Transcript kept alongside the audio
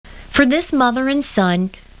For this mother and son,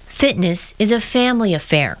 fitness is a family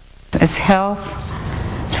affair. It's health,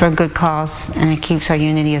 it's for a good cause, and it keeps our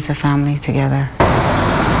unity as a family together.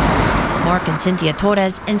 Mark and Cynthia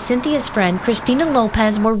Torres and Cynthia's friend Cristina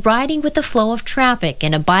Lopez were riding with the flow of traffic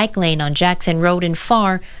in a bike lane on Jackson Road in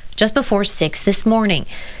Farr just before 6 this morning.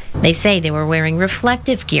 They say they were wearing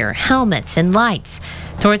reflective gear, helmets, and lights.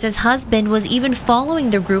 Torres' husband was even following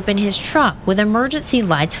the group in his truck with emergency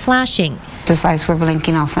lights flashing. The lights were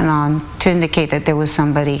blinking off and on to indicate that there was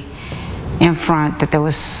somebody in front, that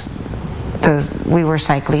we were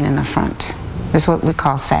cycling in the front. That's what we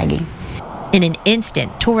call sagging. In an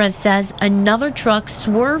instant, Torres says another truck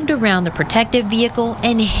swerved around the protective vehicle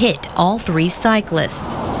and hit all three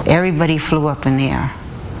cyclists. Everybody flew up in the air,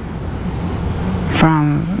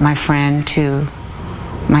 from my friend to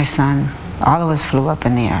my son. All of us flew up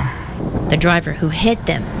in the air. The driver who hit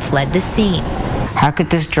them fled the scene. How could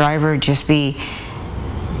this driver just be,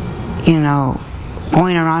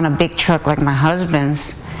 going around a big truck like my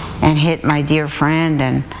husband's and hit my dear friend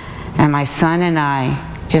and my son and I,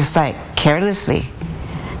 just like carelessly,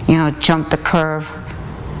 jump the curve,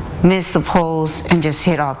 miss the poles, and just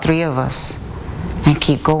hit all three of us and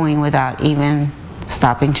keep going without even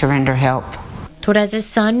stopping to render help. Torres'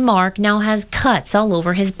 son Mark now has cuts all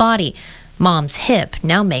over his body. Mom's hip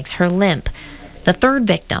now makes her limp. The third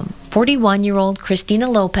victim, 41-year-old Cristina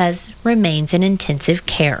Lopez, remains in intensive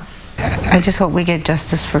care. I just hope we get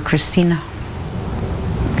justice for Cristina,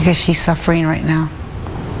 because she's suffering right now.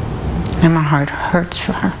 And my heart hurts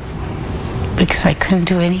for her, because I couldn't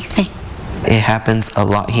do anything. It happens a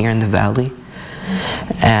lot here in the valley,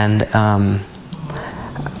 and I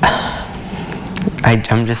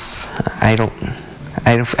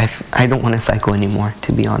don't want to cycle anymore,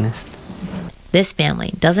 to be honest. This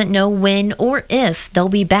family doesn't know when or if they'll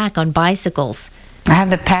be back on bicycles. I have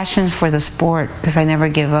the passion for the sport, because I never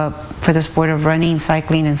give up, for the sport of running,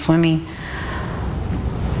 cycling, and swimming.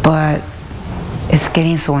 But it's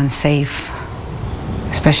getting so unsafe,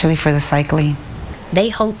 especially for the cycling. They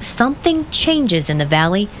hope something changes in the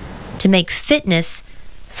valley to make fitness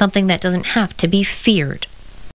something that doesn't have to be feared.